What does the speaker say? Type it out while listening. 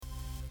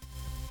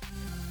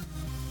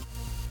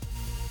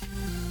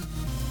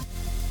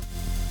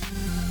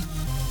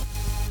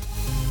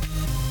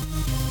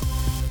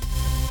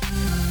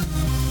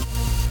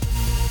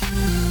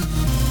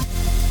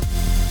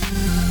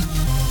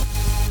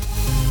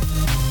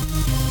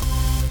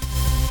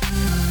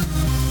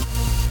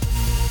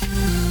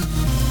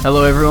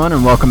Hello, everyone,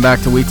 and welcome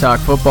back to We Talk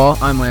Football.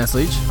 I'm Lance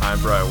Leach.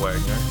 I'm Brian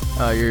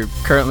Wagner. You're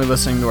currently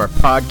listening to our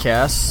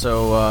podcast,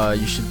 so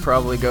you should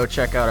probably go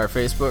check out our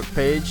Facebook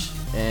page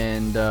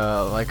and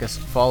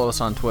follow us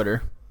on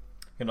Twitter.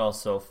 You can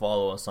also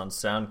follow us on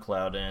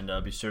SoundCloud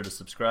and be sure to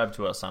subscribe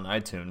to us on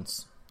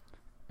iTunes.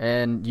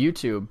 And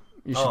YouTube.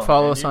 You should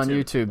follow us on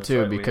YouTube, That's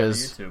too, right,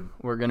 because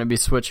we're going to be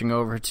switching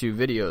over to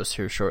videos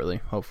here shortly,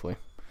 hopefully.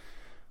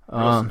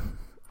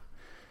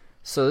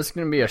 So this is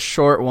going to be a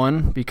short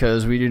one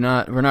because we're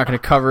not going to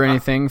cover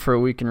anything for a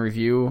week in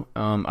review.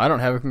 I don't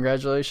have a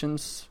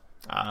congratulations.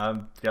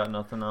 I've got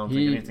nothing. I don't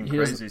think anything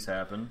crazy's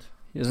happened.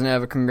 He doesn't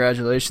have a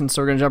congratulations,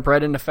 so we're going to jump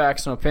right into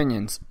facts and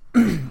opinions.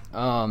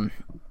 We're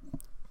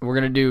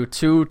going to do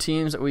two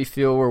teams that we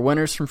feel were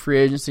winners from free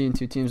agency and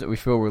two teams that we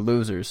feel were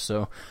losers.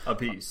 So a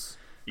piece.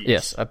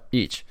 Yes,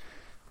 each.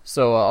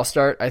 So I'll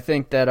start. I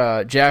think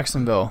that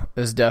Jacksonville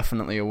is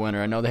definitely a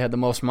winner. I know they had the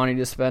most money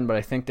to spend, but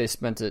I think they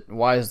spent it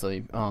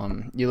wisely.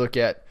 You look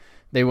at,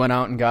 they went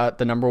out and got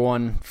the number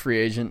one free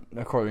agent,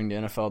 according to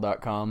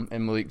NFL.com,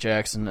 and Malik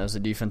Jackson as a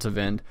defensive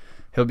end.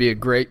 He'll be a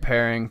great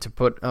pairing to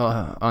put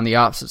on the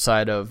opposite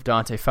side of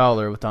Dante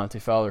Fowler, with Dante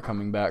Fowler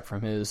coming back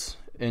from his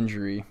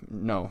injury,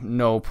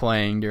 no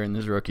playing during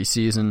his rookie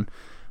season.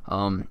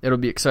 It'll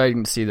be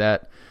exciting to see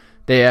that.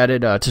 They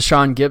added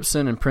Tashawn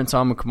Gibson and Prince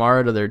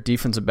Amukamara to their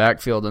defensive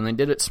backfield, and they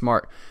did it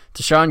smart.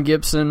 Tashawn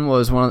Gibson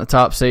was one of the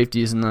top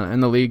safeties in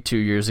the league 2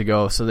 years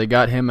ago, so they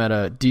got him at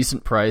a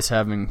decent price,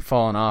 having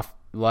fallen off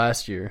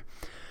last year.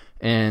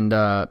 And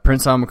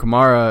Prince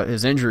Amukamara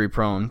is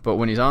injury-prone, but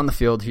when he's on the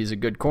field, he's a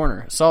good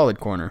corner, a solid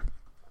corner.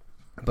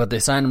 But they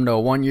signed him to a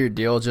one-year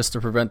deal just to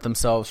prevent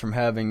themselves from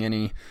having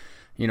any,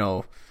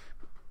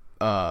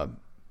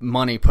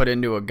 money put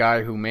into a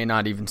guy who may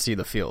not even see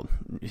the field.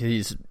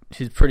 He's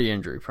pretty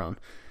injury prone.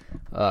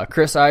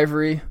 Chris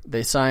Ivory,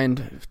 they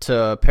signed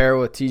to pair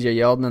with TJ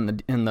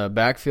Yeldon in the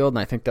backfield, and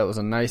I think that was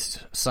a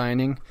nice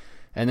signing.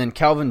 And then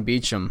Calvin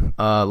Beachum,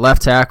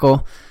 left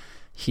tackle,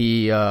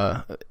 he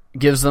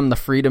gives them the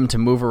freedom to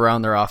move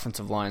around their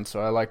offensive line, so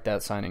I like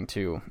that signing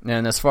too.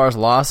 And as far as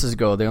losses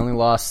go, they only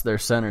lost their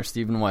center,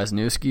 Steven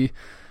Wisniewski.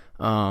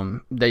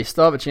 They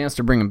still have a chance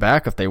to bring him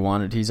back if they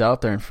wanted. He's out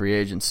there in free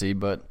agency,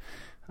 but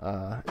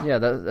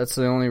that's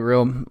the only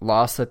real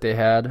loss that they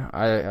had.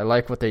 I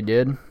like what they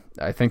did.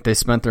 I think they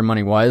spent their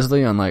money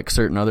wisely, unlike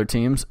certain other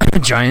teams.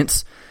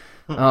 Giants.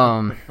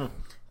 $200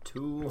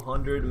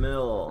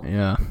 million.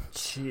 Yeah.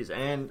 Jeez,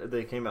 and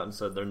they came out and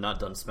said they're not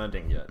done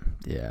spending yet.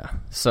 Yeah.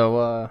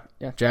 So,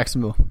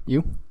 Jacksonville.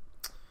 You?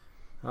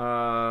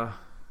 I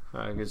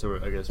guess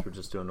we're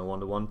just doing a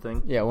 1-to-1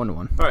 thing. Yeah,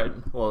 1-to-1. All right.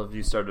 Well, if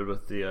you started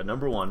with the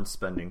number one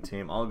spending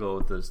team, I'll go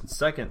with the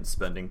second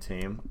spending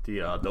team,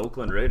 the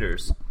Oakland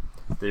Raiders.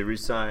 They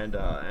re-signed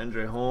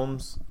Andre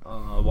Holmes,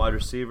 wide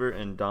receiver,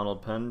 and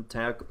Donald Penn,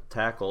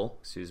 tackle.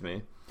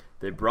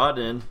 They brought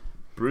in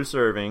Bruce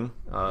Irving,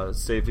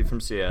 safety from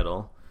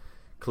Seattle,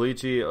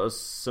 Kelechi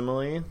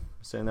Osemele,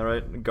 saying that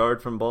right,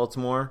 guard from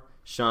Baltimore,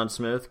 Sean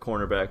Smith,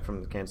 cornerback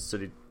from the Kansas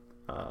City,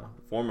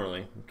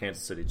 formerly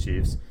Kansas City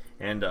Chiefs,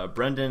 and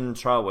Brendan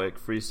Trawick,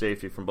 free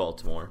safety from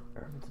Baltimore.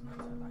 Irvin's an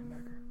outside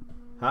linebacker.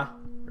 Huh?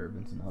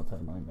 Irvin's an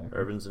outside linebacker.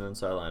 Irvin's an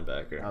inside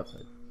linebacker.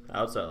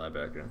 Outside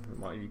linebacker.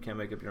 Well, you can't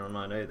make up your own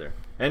mind either.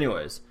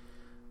 Anyways,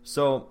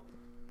 so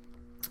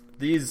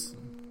these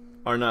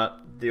are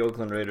not the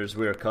Oakland Raiders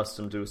we're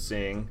accustomed to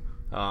seeing.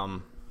 I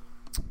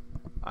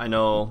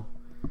know,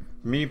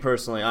 me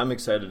personally, I'm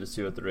excited to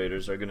see what the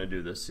Raiders are going to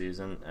do this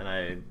season, and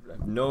I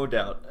have no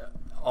doubt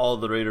all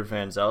the Raider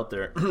fans out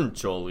there,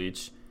 Joel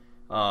Leach,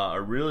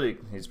 are really,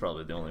 he's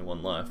probably the only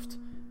one left,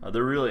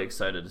 they're really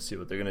excited to see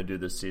what they're going to do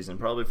this season,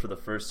 probably for the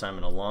first time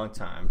in a long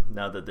time,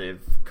 now that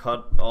they've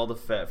cut all the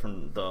fat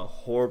from the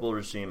horrible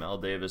regime Al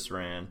Davis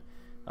ran.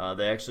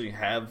 They actually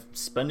have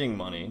spending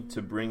money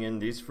to bring in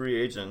these free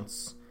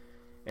agents,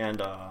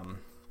 and I'm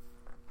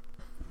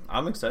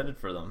excited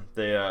for them.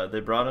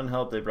 They brought in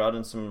help. They brought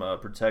in some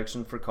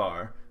protection for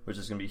Carr, which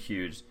is going to be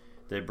huge.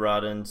 They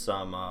brought in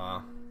some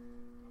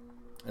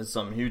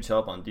huge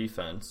help on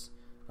defense.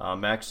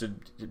 Max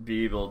should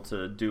be able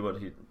to do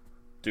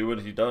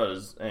what he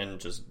does and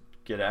just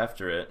get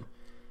after it.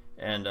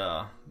 And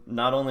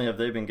not only have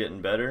they been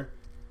getting better,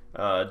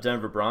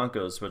 Denver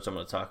Broncos, which I'm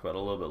going to talk about a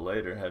little bit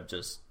later, have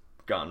just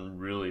gotten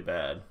really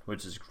bad,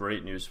 which is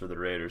great news for the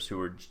Raiders, who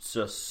were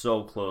just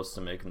so close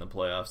to making the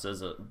playoffs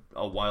as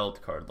a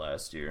wild card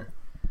last year.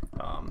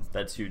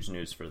 That's huge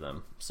news for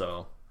them.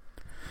 So,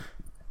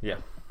 yeah.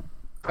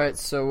 All right,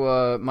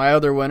 so my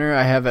other winner,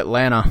 I have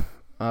Atlanta.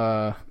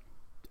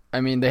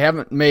 They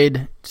haven't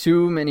made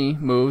too many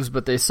moves,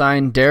 but they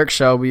signed Derek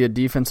Shelby, a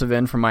defensive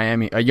end from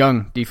Miami, a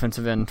young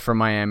defensive end from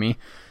Miami.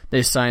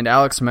 They signed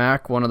Alex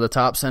Mack, one of the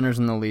top centers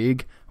in the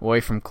league, away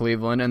from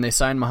Cleveland, and they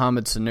signed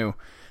Mohamed Sanu.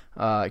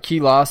 Key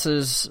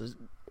losses,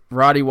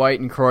 Roddy White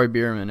and Croy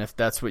Bierman, if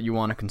that's what you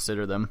want to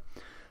consider them.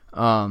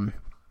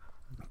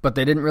 But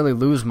they didn't really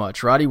lose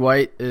much. Roddy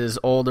White is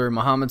older.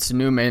 Mohamed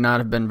Sanu may not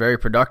have been very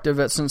productive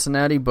at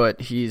Cincinnati,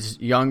 but he's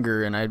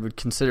younger, and I would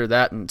consider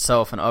that in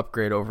itself an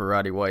upgrade over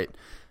Roddy White.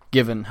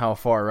 given how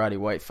far Roddy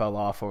White fell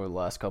off over the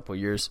last couple of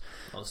years.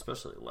 Well,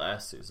 especially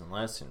last season.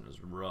 Last season was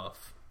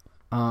rough.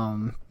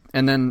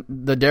 And then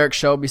the Derek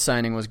Shelby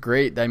signing was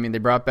great. I mean, they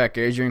brought back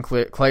Adrian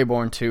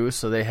Claiborne too,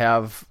 so they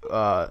have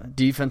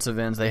defensive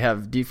ends. They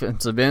have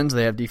defensive ends.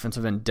 They have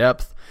defensive end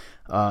depth.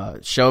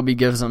 Shelby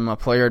gives them a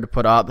player to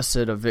put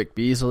opposite of Vic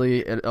Beasley.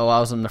 It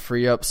allows them to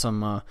free up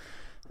some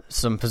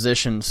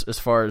positions as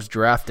far as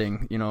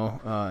drafting.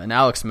 And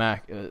Alex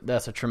Mack,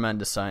 that's a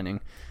tremendous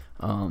signing.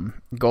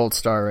 Gold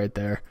star right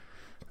there.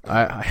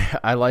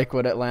 I like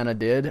what Atlanta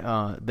did.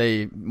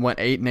 They went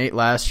 8-8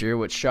 last year,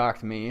 which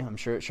shocked me. I'm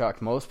sure it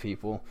shocked most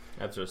people.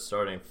 After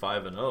starting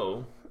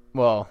 5-0.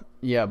 Well,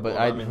 yeah,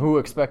 but who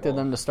expected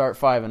them to start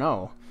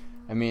 5-0?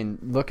 I mean,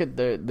 look at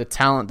the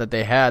talent that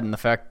they had and the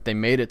fact that they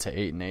made it to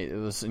 8-8. It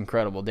was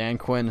incredible. Dan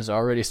Quinn has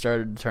already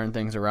started to turn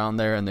things around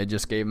there, and they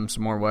just gave him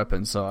some more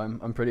weapons. So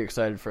I'm pretty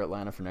excited for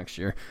Atlanta for next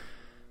year.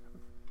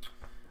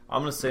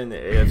 I'm going to say in the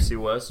AFC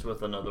West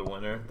with another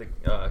winner, the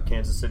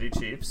Kansas City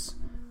Chiefs.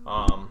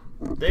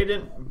 They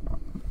didn't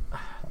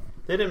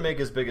make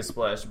as big a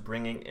splash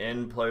bringing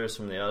in players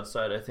from the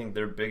outside. I think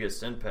their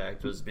biggest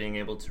impact was being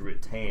able to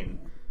retain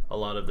a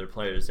lot of their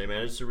players. They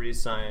managed to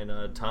re-sign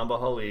Tamba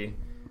Hali,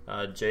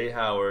 Jay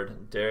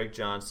Howard, Derek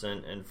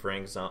Johnson, and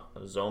Frank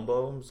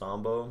Zombo.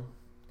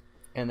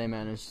 And they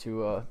managed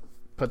to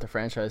put the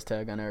franchise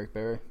tag on Eric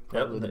Berry.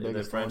 Yep,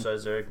 they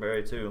franchised Eric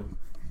Berry too.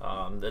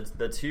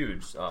 That's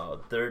huge.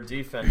 Their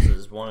defense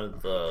is one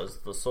of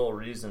the sole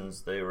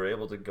reasons they were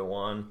able to go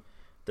on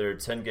their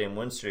 10-game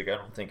win streak. I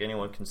don't think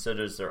anyone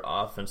considers their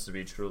offense to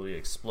be truly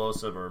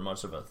explosive or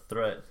much of a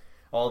threat.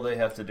 All they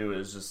have to do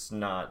is just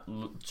not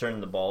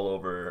turn the ball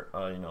over,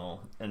 on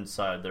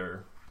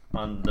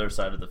their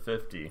side of the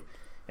 50,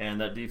 and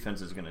that defense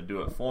is going to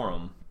do it for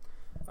them.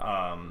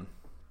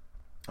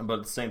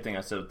 But the same thing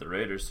I said with the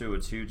Raiders too.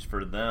 What's huge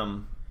for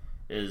them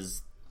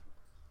is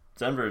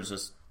Denver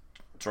just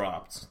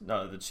dropped.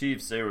 The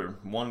Chiefs, they were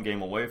one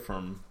game away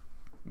from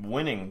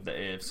winning the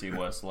AFC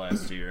West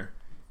last year.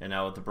 And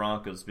now with the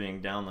Broncos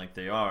being down like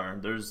they are,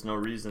 there's no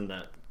reason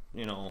that,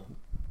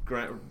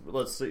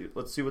 let's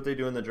see what they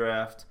do in the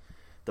draft.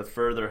 The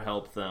further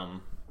help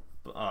them,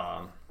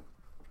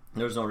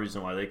 there's no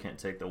reason why they can't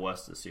take the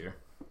West this year.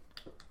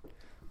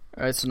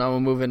 All right, so now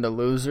we'll move into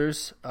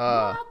losers.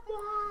 I'll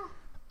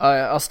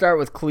start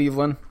with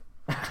Cleveland.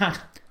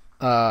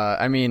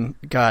 I mean,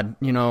 God,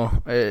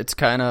 it's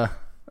kind of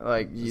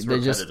like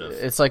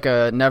it's like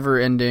a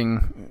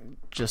never-ending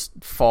just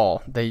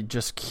fall. They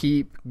just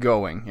keep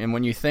going. And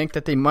when you think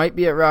that they might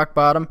be at rock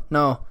bottom,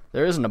 no,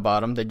 there isn't a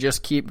bottom. They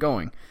just keep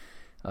going.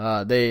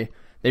 They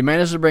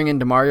managed to bring in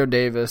DeMario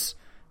Davis,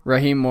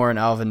 Raheem Moore, and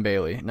Alvin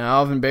Bailey. Now,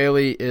 Alvin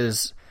Bailey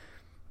is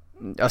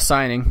a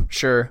signing,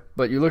 sure,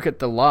 but you look at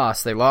the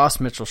loss. They lost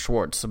Mitchell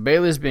Schwartz. So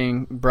Bailey's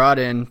being brought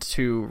in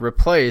to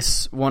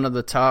replace one of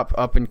the top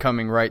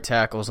up-and-coming right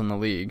tackles in the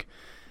league.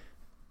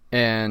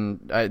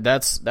 And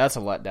that's a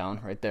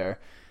letdown right there.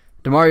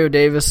 DeMario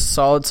Davis,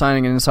 solid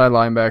signing an inside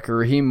linebacker.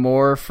 Raheem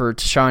Moore for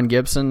Deshaun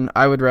Gibson.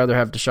 I would rather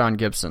have Deshaun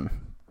Gibson.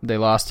 They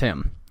lost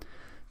him.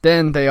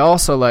 Then they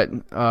also let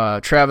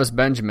Travis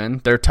Benjamin,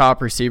 their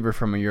top receiver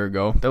from a year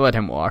ago, they let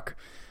him walk.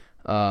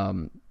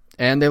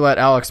 And they let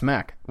Alex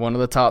Mack, one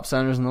of the top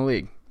centers in the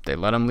league. They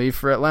let him leave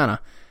for Atlanta.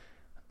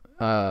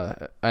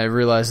 I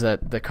realized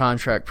that the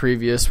contract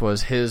previous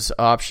was his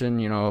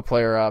option, a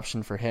player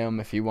option for him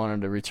if he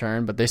wanted to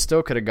return, but they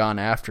still could have gone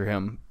after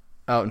him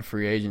out in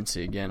free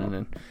agency again. And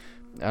then,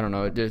 I don't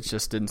know, it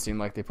just didn't seem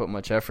like they put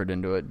much effort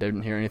into it.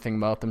 Didn't hear anything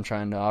about them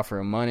trying to offer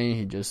him money.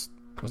 He just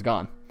was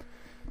gone.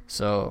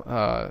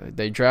 So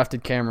they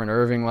drafted Cameron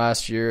Irving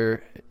last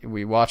year.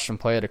 We watched him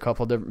play at a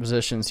couple different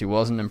positions. He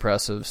wasn't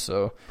impressive.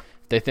 So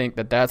if they think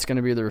that that's going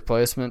to be the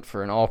replacement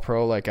for an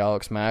all-pro like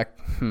Alex Mack,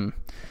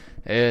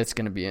 it's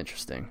going to be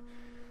interesting.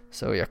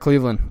 So, yeah,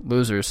 Cleveland,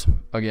 losers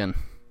again.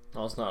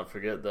 Let's not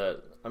forget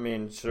that,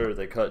 sure,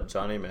 they cut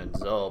Johnny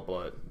Manziel,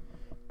 but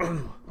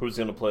who's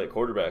going to play at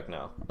quarterback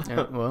now?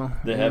 Yeah, well,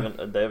 they haven't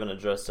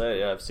addressed that.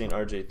 Yeah, I've seen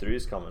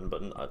RG3's coming,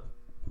 but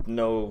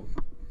no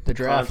the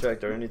draft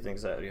contract or anything.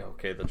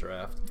 Okay, the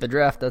draft. The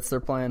draft, that's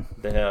their plan.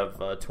 They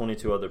have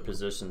 22 other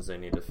positions they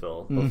need to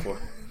fill before.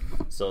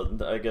 So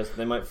I guess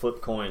they might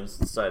flip coins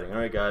deciding, all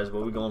right, guys,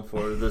 what are we going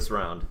for this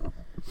round?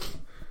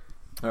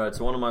 All right,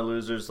 so one of my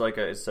losers, like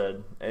I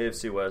said,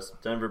 AFC West,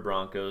 Denver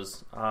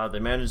Broncos. They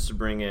managed to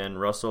bring in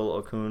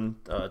Russell Okung,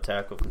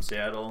 tackle from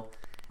Seattle,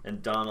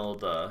 and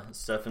Donald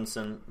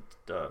Stephenson,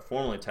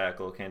 formerly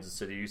tackle Kansas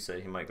City. You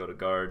say he might go to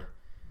guard.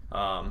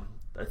 I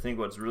think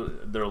what's really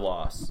their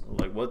loss,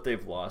 like what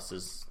they've lost,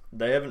 is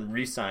they haven't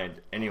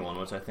re-signed anyone,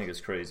 which I think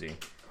is crazy.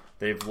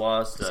 They've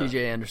lost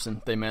C.J.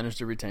 Anderson. They managed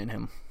to retain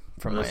him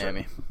from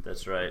Miami.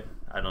 That's right.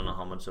 I don't know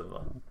how much of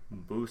a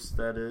boost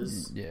that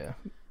is. Yeah.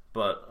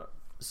 But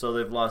so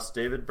they've lost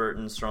David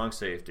Burton, strong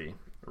safety,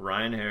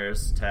 Ryan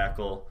Harris,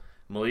 tackle,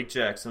 Malik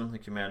Jackson,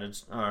 like you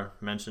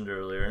mentioned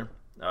earlier,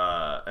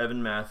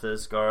 Evan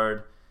Mathis,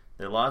 guard.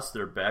 They lost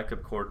their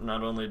backup court.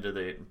 Not only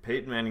did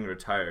Peyton Manning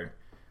retire,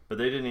 but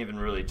they didn't even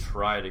really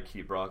try to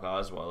keep Brock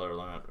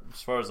Osweiler.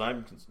 As far as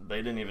they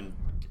didn't even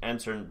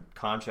enter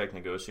contract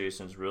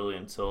negotiations really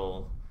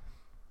until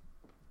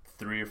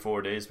 3 or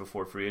 4 days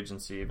before free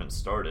agency even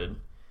started.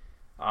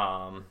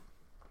 And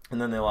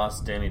then they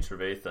lost Danny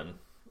Trevathan.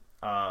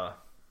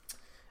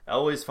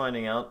 Always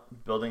finding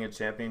out building a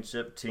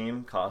championship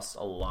team costs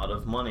a lot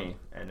of money,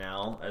 and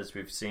now, as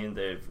we've seen,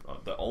 they've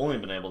only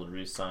been able to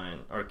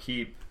re-sign or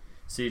keep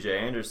C.J.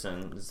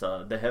 Anderson.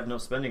 They have no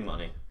spending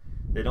money.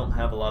 They don't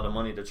have a lot of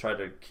money to try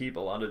to keep a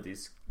lot of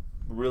these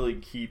really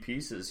key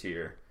pieces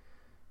here,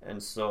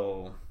 and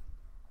so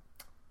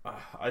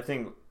I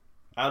think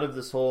out of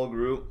this whole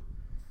group,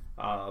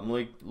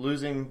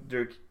 losing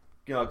their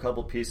a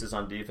couple pieces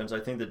on defense.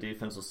 I think the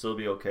defense will still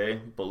be okay,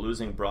 but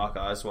losing Brock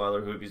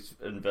Osweiler, who he's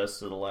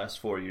invested the last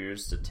 4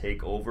 years to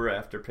take over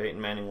after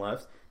Peyton Manning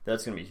left,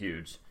 that's going to be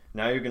huge.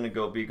 Now you're going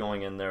to be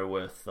going in there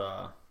with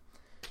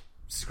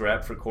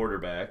scrap for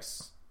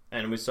quarterbacks,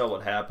 and we saw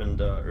what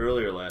happened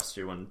earlier last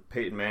year when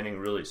Peyton Manning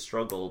really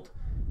struggled.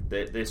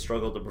 They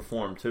struggled to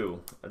perform too.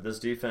 This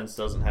defense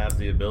doesn't have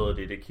the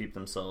ability to keep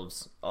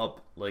themselves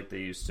up like they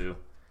used to,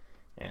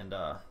 and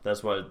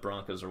that's why the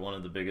Broncos are one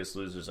of the biggest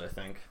losers, I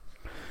think.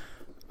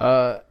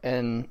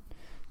 And,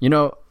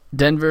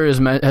 Denver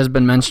has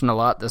been mentioned a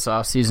lot this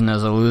offseason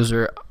as a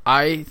loser.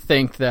 I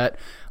think that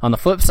on the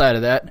flip side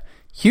of that,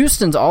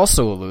 Houston's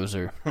also a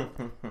loser.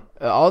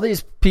 All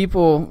these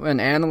people and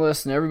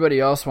analysts and everybody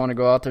else want to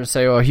go out there and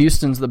say, oh,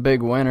 Houston's the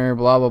big winner,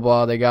 blah, blah,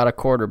 blah. They got a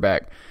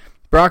quarterback.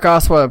 Brock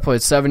Osweiler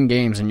played 7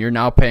 games, and you're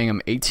now paying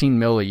him $18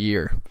 million a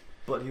year.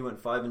 But he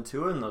went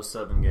 5-2 in those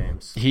 7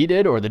 games. He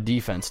did, or the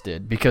defense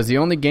did? Because the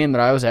only game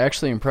that I was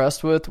actually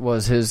impressed with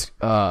was his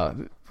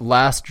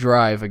last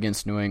drive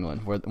against New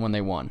England when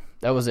they won.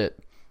 That was it.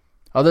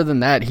 Other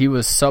than that, he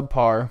was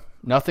subpar,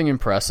 nothing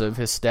impressive.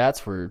 His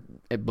stats were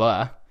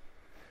blah.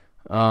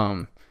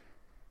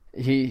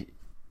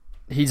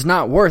 He's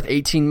not worth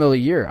 $18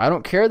 million a year. I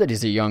don't care that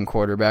he's a young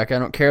quarterback. I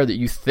don't care that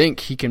you think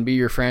he can be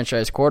your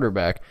franchise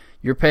quarterback.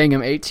 You're paying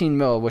him $18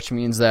 million, which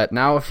means that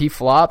now if he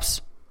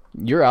flops,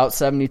 you're out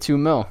 $72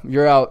 million.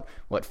 You're out,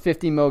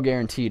 $50 million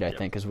guaranteed, I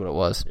think is what it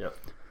was. Yep.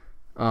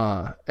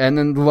 And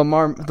then the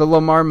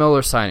Lamar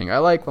Miller signing. I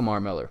like Lamar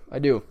Miller. I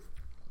do.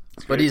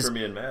 It's great for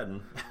me in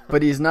Madden.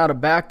 But he's not a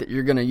back that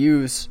you're going to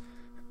use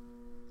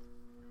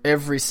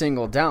every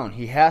single down.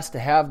 He has to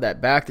have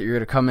that back that you're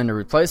going to come in to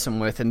replace him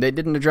with, and they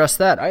didn't address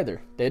that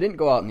either. They didn't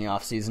go out in the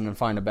offseason and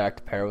find a back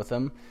to pair with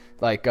him.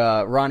 Like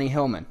Ronnie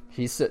Hillman.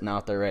 He's sitting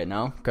out there right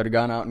now. Could have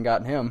gone out and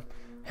gotten him.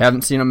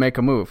 Haven't seen him make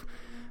a move.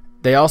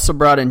 They also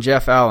brought in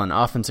Jeff Allen,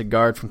 offensive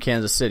guard from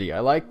Kansas City.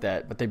 I like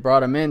that, but they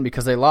brought him in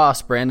because they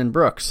lost Brandon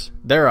Brooks,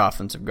 their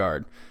offensive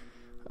guard.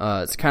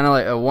 It's kind of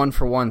like a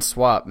one-for-one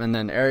swap. And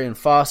then Arian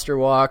Foster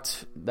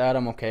walked. That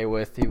I'm okay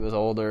with. He was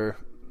older.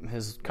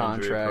 His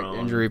contract,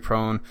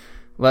 injury-prone.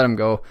 Let him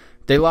go.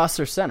 They lost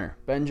their center,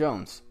 Ben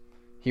Jones.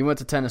 He went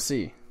to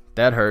Tennessee.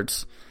 That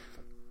hurts.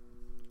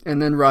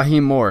 And then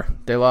Raheem Moore.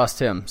 They lost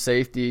him.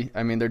 Safety.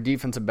 I mean, their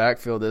defensive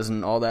backfield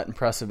isn't all that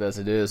impressive as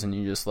it is, and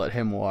you just let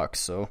him walk,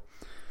 so...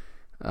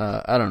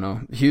 I don't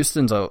know.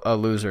 Houston's a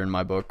loser in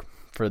my book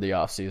for the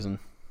offseason.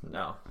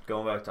 Now,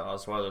 going back to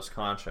Osweiler's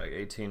contract,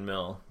 $18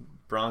 million.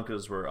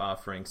 Broncos were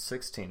offering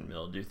 $16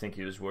 million. Do you think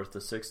he was worth the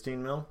 $16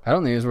 million? I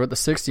don't think he was worth the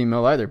 $16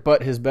 million either.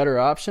 But his better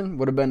option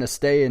would have been to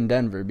stay in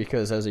Denver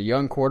because as a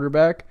young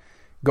quarterback,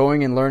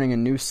 going and learning a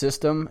new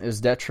system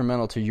is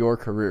detrimental to your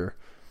career.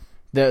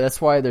 That's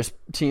why there's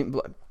team.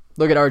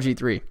 Look at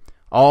RG3.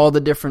 All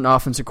the different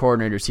offensive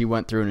coordinators he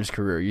went through in his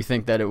career. You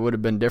think that it would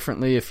have been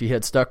differently if he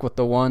had stuck with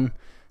the one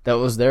that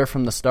was there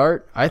from the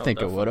start? I think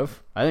definitely. It would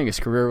have. I think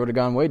his career would have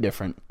gone way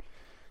different.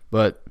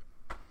 But,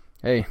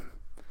 hey,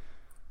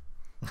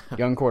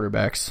 young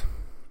quarterbacks.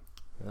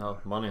 Oh,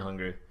 money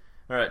hungry.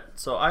 All right,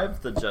 so I have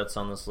the Jets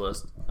on this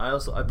list.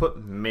 I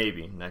put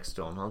maybe next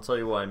to them. I'll tell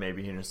you why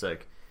maybe here in a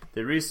sec.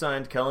 They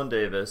re-signed Kellen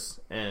Davis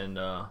and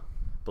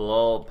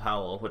Bilal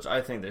Powell, which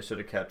I think they should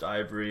have kept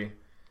Ivory.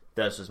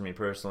 That's just me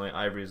personally.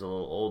 Ivory's a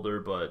little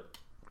older, but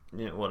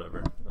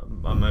whatever.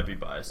 I might be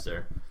biased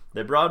there.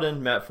 They brought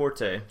in Matt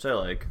Forte, which I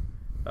like.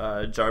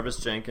 Jarvis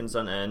Jenkins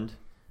on end.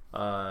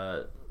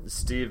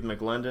 Steve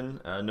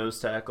McLendon,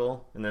 nose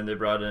tackle. And then they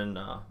brought in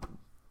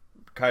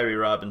Kyrie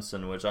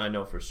Robinson, which I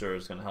know for sure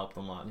is going to help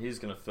them a lot. He's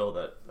going to fill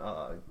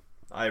that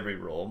Ivory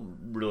role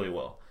really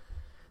well.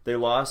 They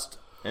lost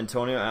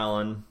Antonio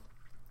Allen,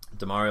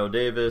 Demario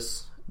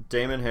Davis,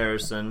 Damon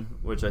Harrison,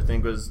 which I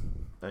think was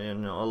a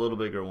little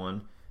bigger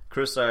one,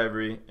 Chris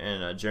Ivory,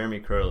 and Jeremy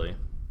Curley.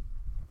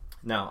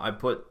 Now, I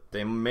put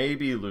they may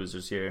be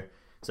losers here,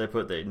 so I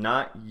put they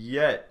not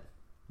yet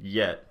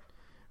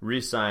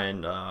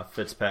re-signed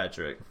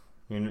Fitzpatrick.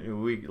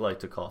 We like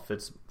to call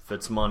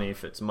Fitz money,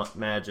 Fitz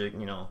magic,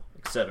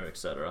 et cetera, et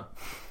cetera.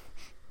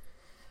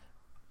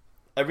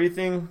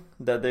 Everything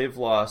that they've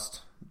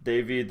lost,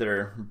 they've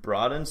either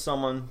brought in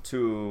someone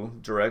to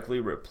directly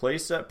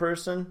replace that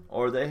person,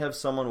 or they have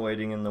someone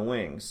waiting in the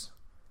wings.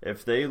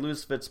 If they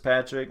lose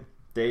Fitzpatrick,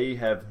 they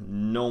have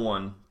no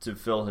one to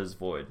fill his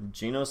void.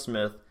 Geno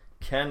Smith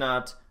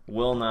cannot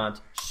will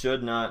not,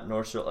 should not,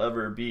 nor shall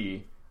ever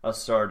be a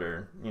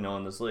starter,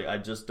 in this league. I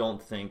just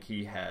don't think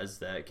he has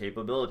that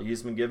capability.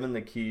 He's been given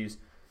the keys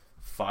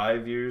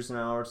 5 years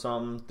now or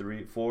something,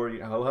 3, 4,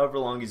 however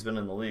long he's been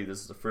in the league. This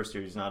is the first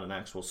year he's not an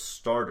actual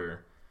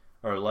starter.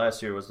 Or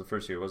last year was the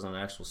first year he wasn't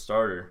an actual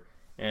starter.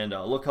 And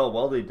look how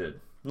well they did.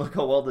 Look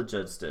how well the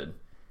Jets did.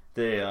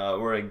 They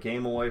were a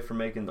game away from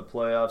making the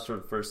playoffs for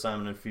the first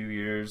time in a few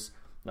years.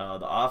 The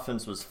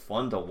offense was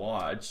fun to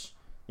watch,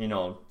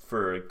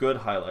 for good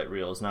highlight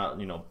reels, not,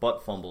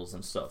 butt fumbles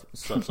and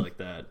such like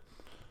that.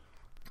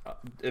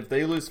 If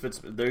they lose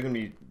they're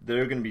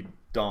gonna be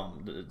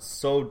dumb. It's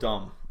so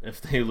dumb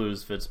if they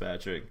lose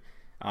Fitzpatrick.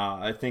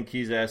 I think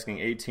he's asking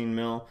 $18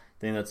 million.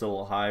 I think that's a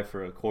little high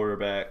for a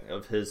quarterback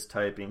of his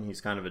typing. He's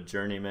kind of a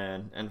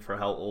journeyman, and for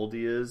how old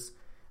he is,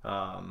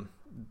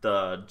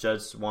 the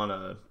Jets want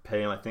to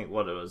pay him. I think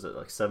like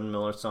 $7 million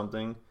or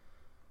something.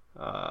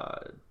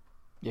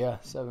 Yeah,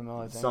 $7 million.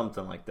 I think.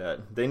 Something like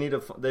that. They need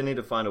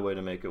to find a way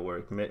to make it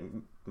work.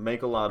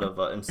 Make a lot of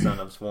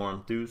incentives for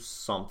him. Do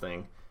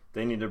something.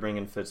 They need to bring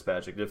in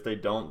Fitzpatrick. If they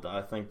don't,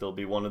 I think they'll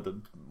be one of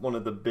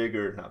the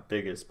bigger, not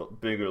biggest,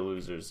 but bigger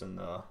losers in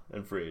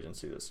free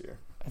agency this year.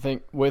 I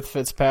think with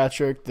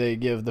Fitzpatrick, they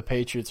give the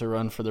Patriots a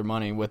run for their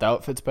money.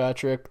 Without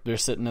Fitzpatrick, they're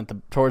sitting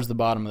towards the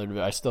bottom of the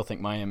division. I still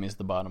think Miami's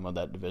the bottom of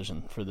that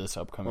division for this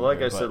upcoming year.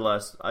 Well, I said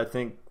last, I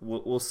think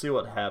we'll see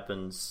what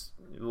happens.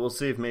 We'll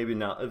see if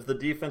if the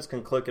defense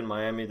can click in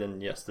Miami,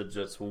 then yes, the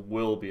Jets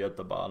will be at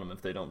the bottom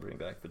if they don't bring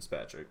back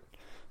Fitzpatrick.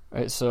 All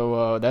right,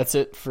 so that's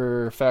it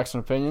for Facts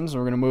and Opinions.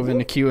 We're going to move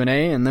into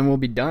Q&A, and then we'll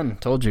be done.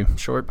 Told you,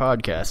 short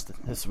podcast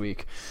this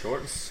week.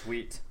 Short and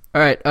sweet. All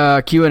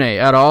right,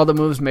 Q&A. Out of all the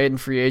moves made in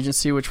free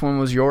agency, which one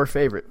was your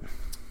favorite?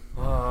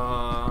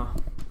 I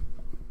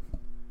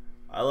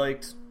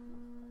liked.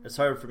 It's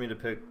hard for me to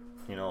pick,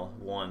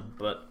 one,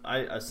 but I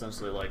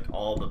essentially like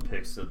all the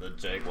picks that the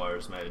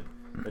Jaguars made.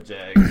 The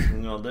Jags,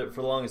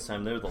 for the longest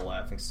time, they were the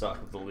laughing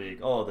stock of the league.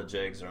 Oh, the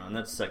Jags are on.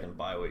 That's second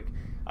bye week.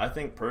 I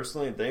think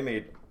personally they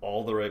made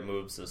all the right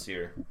moves this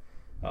year.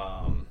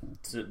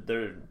 They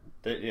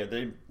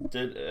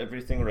did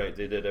everything right.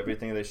 They did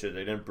everything they should.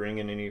 They didn't bring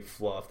in any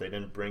fluff. They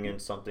didn't bring in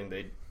something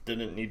they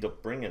didn't need to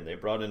bring in. They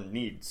brought in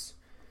needs.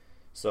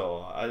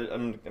 So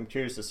I'm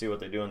curious to see what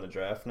they do in the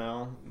draft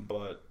now.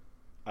 But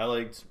I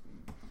liked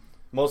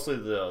mostly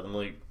the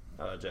Malik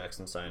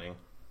Jackson signing.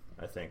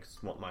 I think is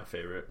my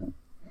favorite.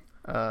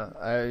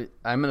 I'm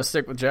going to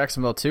stick with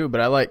Jacksonville too, but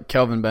I like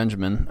Kelvin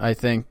Beachum.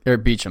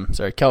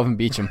 Kelvin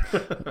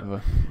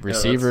Beachum,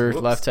 receiver,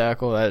 left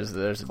tackle. There's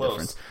a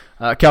difference.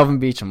 Kelvin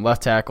Beachum,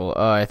 left tackle.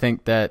 I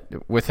think that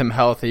with him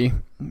healthy,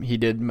 he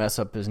did mess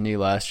up his knee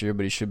last year,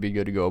 but he should be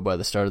good to go by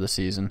the start of the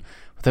season.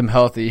 With him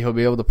healthy, he'll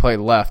be able to play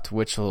left,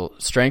 which will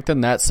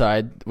strengthen that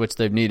side, which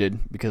they've needed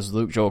because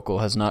Luke Joeckel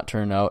has not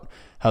turned out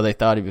how they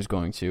thought he was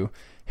going to.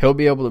 He'll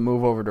be able to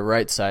move over to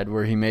right side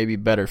where he may be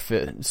better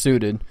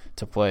suited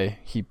to play.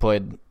 He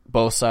played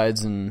both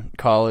sides in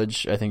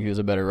college. I think he was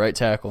a better right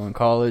tackle in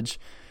college.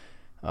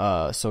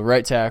 So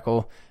right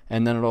tackle,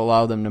 and then it'll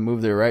allow them to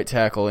move their right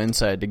tackle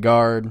inside to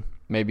guard,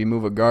 maybe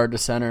move a guard to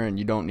center, and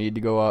you don't need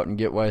to go out and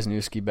get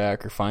Wisniewski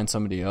back or find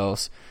somebody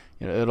else.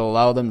 It'll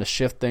allow them to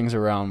shift things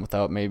around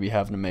without maybe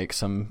having to make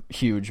some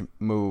huge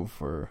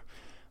move or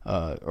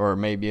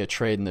maybe a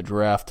trade in the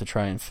draft to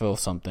try and fill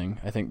something.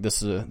 I think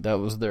that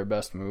was their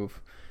best move.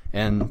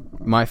 And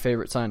my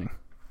favorite signing.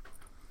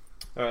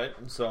 All right,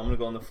 so I'm going to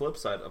go on the flip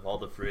side of all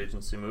the free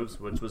agency moves.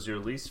 Which was your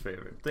least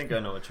favorite? I think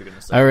I know what you're going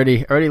to say. I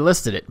already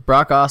listed it.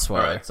 Brock Osweiler.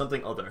 All right,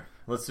 something other.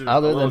 Let's do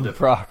other a little than different.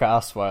 Brock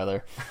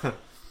Osweiler.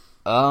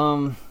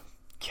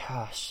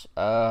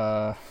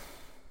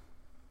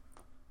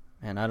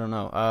 Man, I don't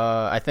know.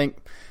 I think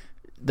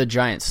the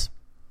Giants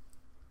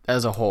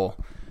as a whole.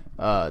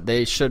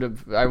 They should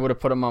have. I would have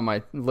put them on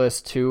my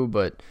list too,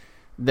 but.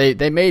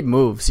 They made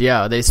moves,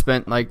 yeah. They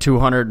spent like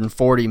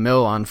 $240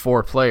 million on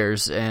 4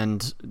 players,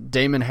 and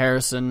Damon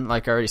Harrison,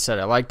 like I already said,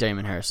 I like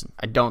Damon Harrison.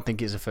 I don't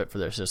think he's a fit for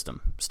their system.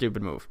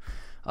 Stupid move.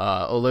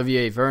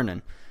 Olivier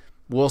Vernon,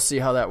 we'll see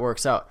how that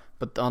works out.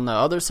 But on the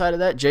other side of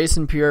that,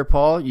 Jason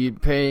Pierre-Paul, you're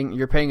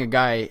paying a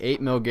guy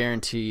 $8 million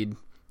guaranteed,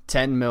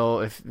 $10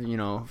 million if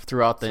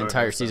throughout the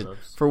entire season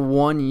for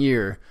 1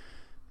 year.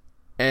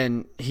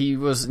 And he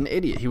was an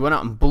idiot. He went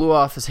out and blew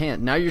off his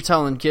hand. Now you're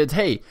telling kids,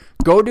 hey,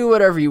 go do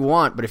whatever you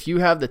want, but if you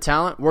have the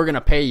talent, we're going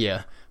to pay you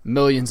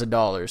millions of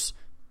dollars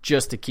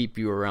just to keep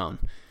you around.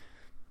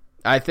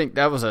 I think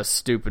that was a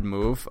stupid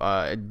move.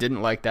 I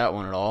didn't like that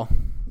one at all.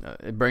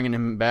 Bringing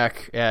him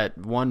back at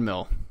 $1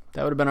 million,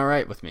 that would have been all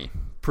right with me.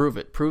 Prove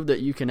it. Prove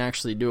that you can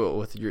actually do it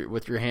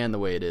with your hand the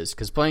way it is.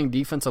 Because playing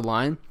defensive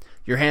line,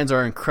 your hands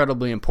are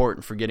incredibly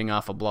important for getting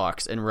off of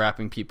blocks and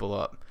wrapping people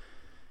up.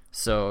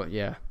 So,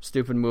 yeah,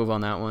 stupid move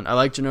on that one. I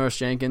like Janoris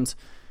Jenkins.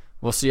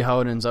 We'll see how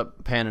it ends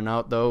up panning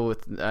out, though,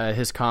 with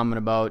his comment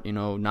about,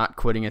 not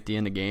quitting at the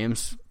end of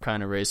games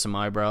kind of raised some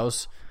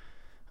eyebrows.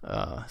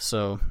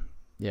 So,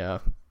 yeah,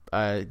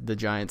 the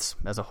Giants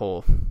as a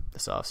whole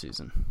this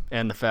offseason.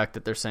 And the fact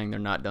that they're saying they're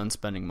not done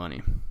spending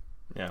money.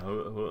 Yeah,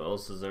 who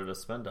else is there to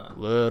spend on?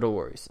 Little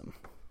worrisome.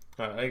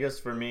 I guess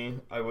for me,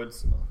 I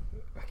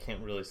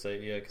can't really say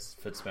it yet because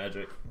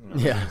Fitzmagic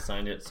Yeah. hasn't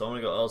signed it. So I'm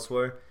going to go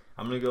elsewhere.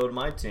 I'm going to go to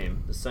my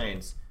team, the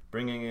Saints,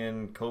 bringing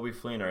in Coby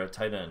Fleener, a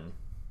tight end.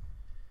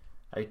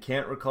 I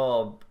can't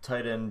recall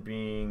tight end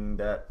being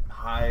that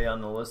high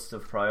on the list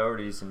of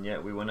priorities, and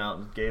yet we went out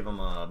and gave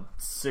him a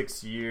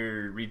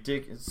 6-year,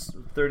 ridiculous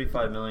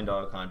 $35 million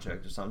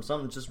contract or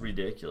something just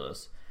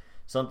ridiculous.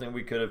 Something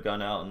we could have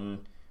gone out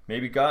and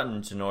maybe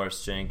gotten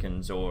Janoris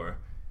Jenkins or,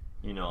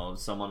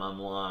 someone on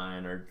the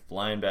line or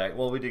linebacker.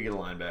 Well, we did get a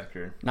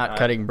linebacker. Not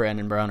cutting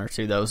Brandon Browner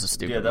too. That was a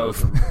stupid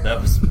move. That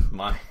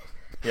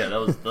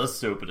was the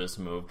stupidest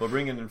move. But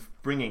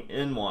bringing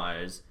in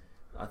Wise,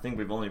 I think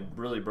we've only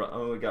really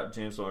we got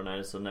James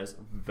Laurinaitis, a nice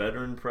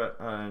veteran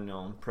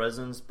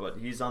presence, but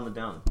he's on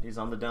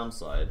the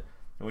downside.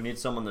 And we need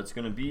someone that's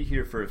going to be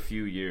here for a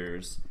few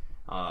years,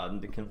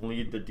 that can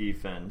lead the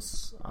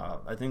defense.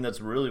 I think that's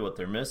really what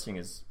they're missing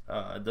is,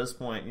 at this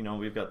point,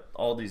 we've got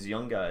all these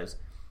young guys.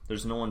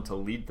 There's no one to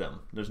lead them.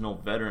 There's no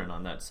veteran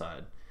on that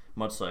side,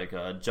 much like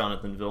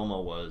Jonathan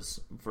Vilma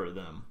was for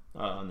them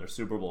on their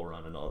Super Bowl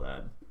run and all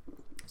that.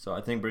 So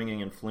I think bringing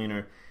in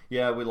Fleener,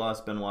 yeah, we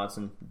lost Ben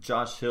Watson.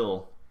 Josh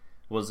Hill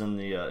was in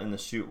the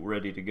chute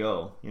ready to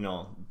go.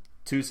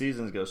 2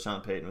 seasons ago,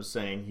 Sean Payton was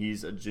saying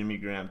he's a Jimmy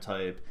Graham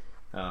type.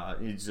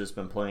 He's just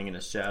been playing in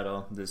his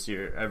shadow this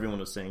year. Everyone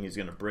was saying he's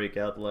going to break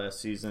out the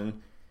last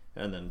season,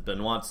 and then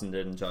Ben Watson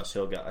did, and Josh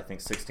Hill got, I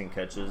think, 16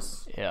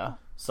 catches. Yeah,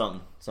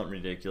 something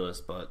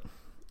ridiculous. But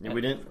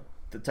we didn't.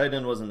 The tight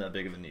end wasn't that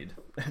big of a need.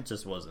 It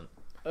just wasn't.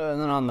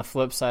 And then on the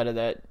flip side of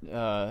that,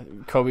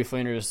 Coby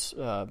Fleener's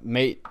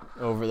mate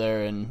over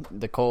there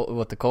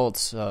with the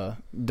Colts,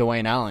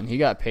 Dwayne Allen, he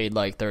got paid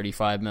like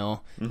 $35 million,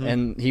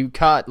 and he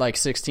caught like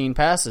 16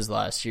 passes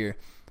last year.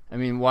 I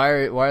mean, why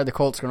are the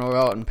Colts going to go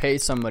out and pay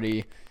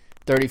somebody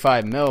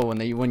 $35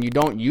 million when you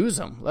don't use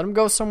them? Let them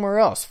go somewhere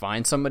else.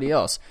 Find somebody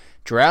else.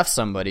 Draft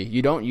somebody.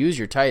 You don't use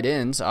your tight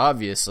ends,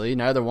 obviously.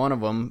 Neither one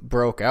of them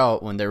broke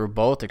out when they were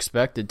both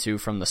expected to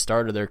from the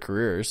start of their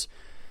careers.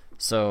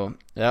 So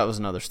that was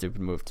another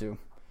stupid move too.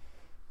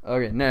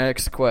 Okay,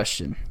 next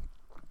question.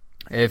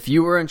 If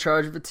you were in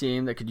charge of a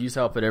team that could use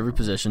help at every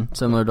position,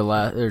 similar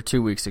to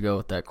 2 weeks ago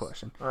with that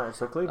question. All right,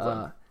 so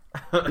Cleveland.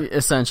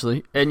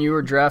 Essentially, and you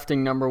were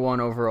drafting number 1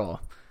 overall,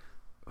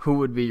 who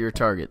would be your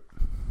target?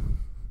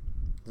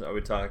 Are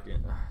we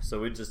talking? So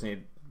we just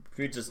need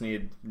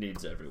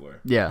needs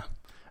everywhere. Yeah.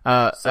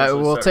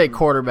 We'll take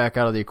quarterback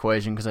out of the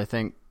equation because I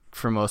think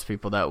for most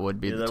people that would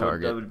be the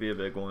target. That would be a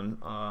big one.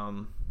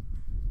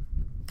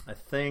 I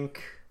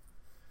think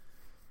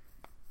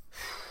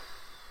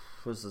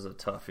this is a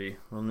toughie.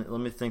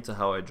 Let me think to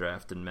how I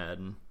drafted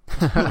Madden.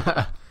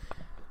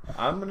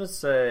 I'm gonna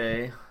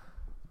say,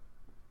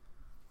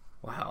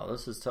 wow,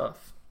 this is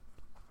tough.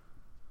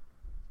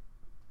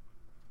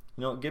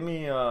 Give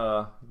me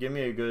a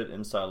good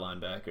inside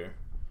linebacker.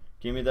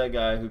 Give me that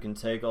guy who can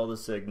take all the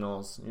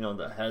signals.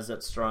 That has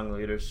that strong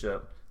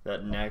leadership.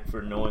 That knack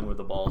for knowing where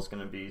the ball is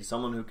going to be.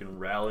 Someone who can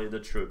rally the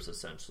troops,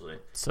 essentially.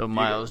 So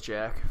Miles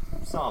Jack?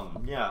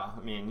 Yeah.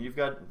 I mean,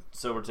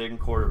 we're taking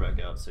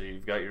quarterback out. So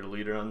you've got your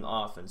leader on the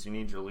offense. You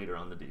need your leader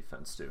on the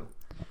defense, too.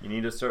 You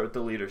need to start with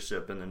the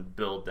leadership and then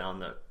build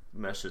down that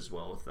meshes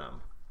well with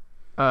them.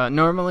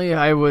 Normally,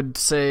 I would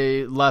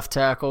say left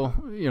tackle,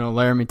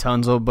 Laramie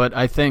Tunzel, but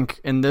I think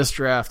in this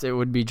draft it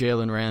would be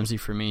Jalen Ramsey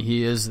for me.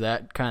 He is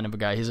that kind of a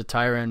guy. He's a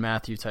Tyrann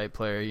Mathieu type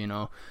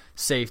player,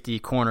 safety,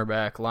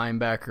 cornerback,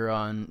 linebacker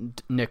on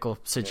nickel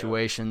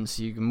situations.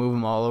 Yeah. You can move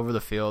him all over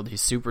the field.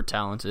 He's super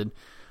talented.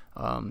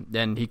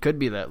 And he could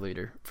be that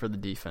leader for the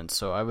defense.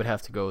 So I would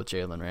have to go with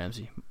Jalen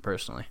Ramsey,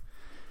 personally.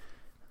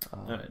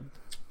 All right.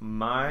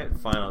 My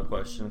final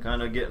question,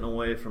 kind of getting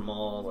away from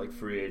all like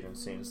free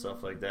agency and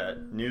stuff like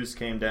that. News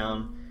came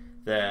down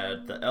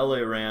that the LA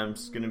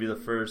Rams going to be the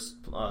first,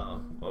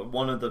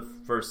 one of the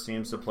first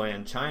teams to play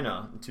in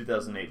China in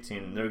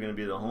 2018. They're going to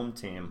be the home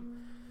team.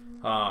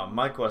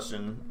 My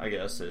question, I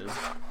guess, is: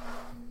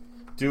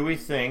 do you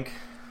think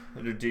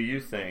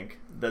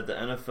that the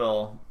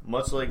NFL,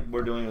 much like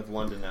we're doing with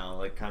London now,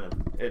 like kind of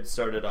it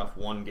started off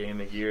 1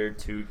 game a year,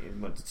 2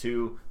 went to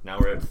 2, now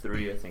we're at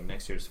 3. I think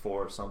next year's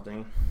 4 or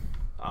something.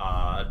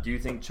 Do you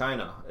think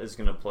China is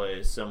going to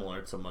play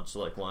similar to much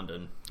like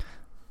London?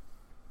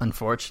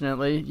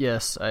 Unfortunately,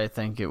 yes, I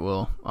think it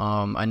will.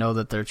 I know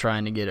that they're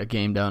trying to get a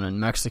game down in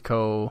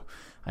Mexico.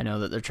 I know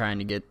that they're trying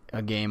to get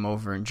a game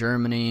over in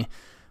Germany.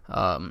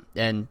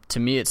 And to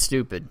me, it's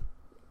stupid.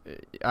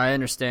 I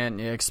understand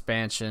the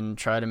expansion,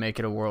 try to make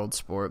it a world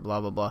sport,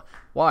 blah, blah, blah.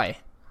 Why?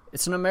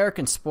 It's an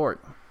American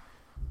sport.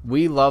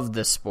 We love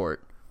this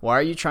sport. Why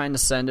are you trying to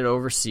send it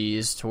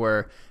overseas to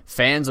where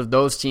fans of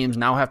those teams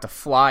now have to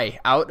fly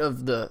out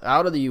of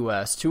the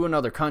U.S. to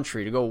another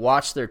country to go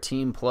watch their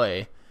team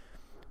play?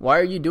 Why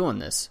are you doing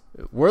this?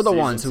 We're the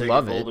ones who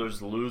love it.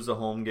 Holders lose a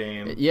home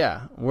game.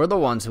 Yeah, we're the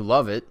ones who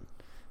love it.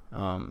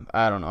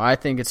 I don't know. I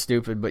think it's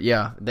stupid, but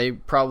yeah, they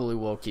probably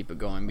will keep it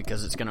going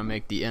because it's going to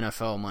make the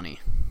NFL money.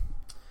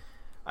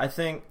 I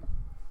think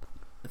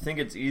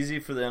it's easy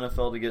for the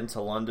NFL to get into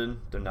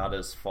London. They're not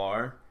as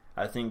far.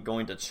 I think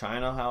going to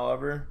China,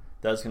 however,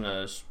 that's going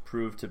to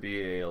prove to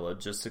be a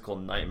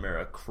logistical nightmare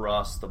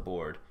across the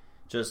board.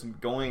 Just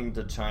going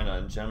to China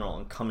in general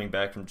and coming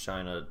back from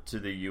China to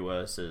the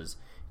U.S. is,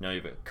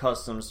 you've got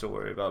customs to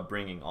worry about,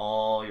 bringing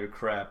all your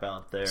crap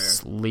out there.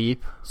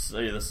 Sleep. So,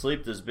 yeah, the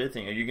sleep is a big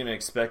thing. Are you going to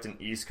expect an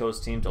East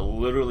Coast team to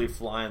literally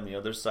fly on the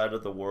other side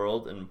of the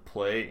world and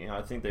play?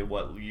 I think they,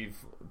 leave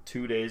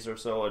 2 days or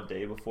so, a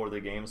day before the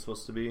game is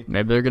supposed to be?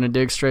 Maybe they're going to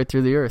dig straight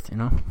through the earth,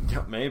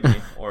 Yeah,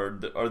 maybe. Or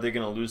are they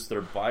going to lose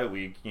their bye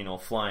week,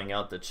 flying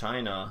out to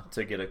China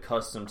to get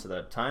accustomed to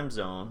that time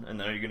zone? And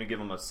then are you going to give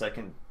them a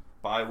second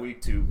bye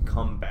week to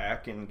come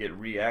back and get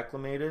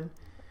reacclimated?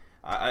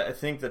 I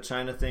think the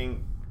China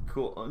thing,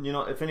 cool.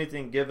 If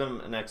anything, give them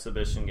an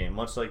exhibition game,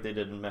 much like they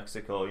did in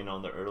Mexico, in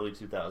the early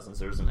 2000s.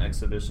 There was an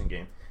exhibition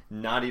game,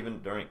 not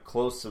even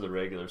close to the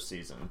regular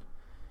season.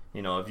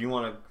 If you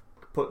want to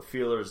put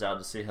feelers out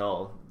to see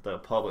how the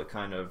public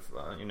kind of,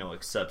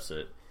 accepts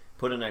it,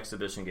 put an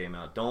exhibition game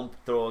out. Don't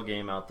throw a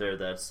game out there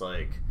that's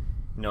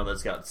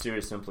that's got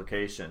serious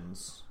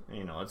implications.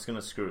 It's going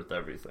to screw with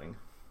everything.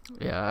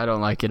 Yeah, I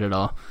don't like it at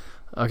all.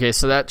 Okay,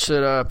 so that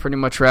should pretty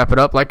much wrap it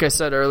up. Like I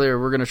said earlier,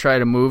 we're going to try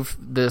to move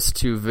this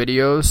to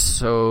videos,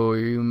 so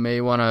you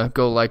may want to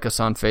go like us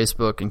on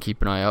Facebook and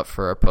keep an eye out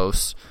for our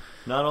posts.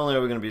 Not only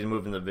are we going to be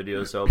moving the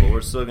videos out, but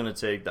we're still going to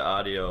take the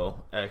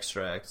audio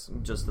extracts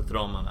just to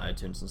throw them on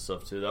iTunes and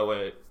stuff too. That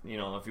way,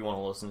 if you want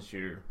to listen to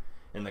your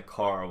in the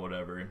car or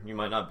whatever, you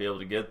might not be able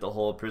to get the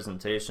whole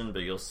presentation,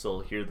 but you'll still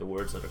hear the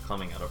words that are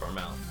coming out of our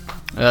mouth.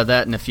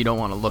 That, and if you don't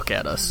want to look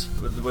at us,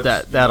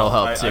 that'll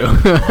help too. I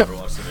would love to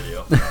watch the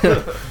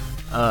video.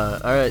 All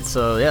right,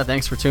 so yeah,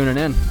 thanks for tuning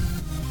in.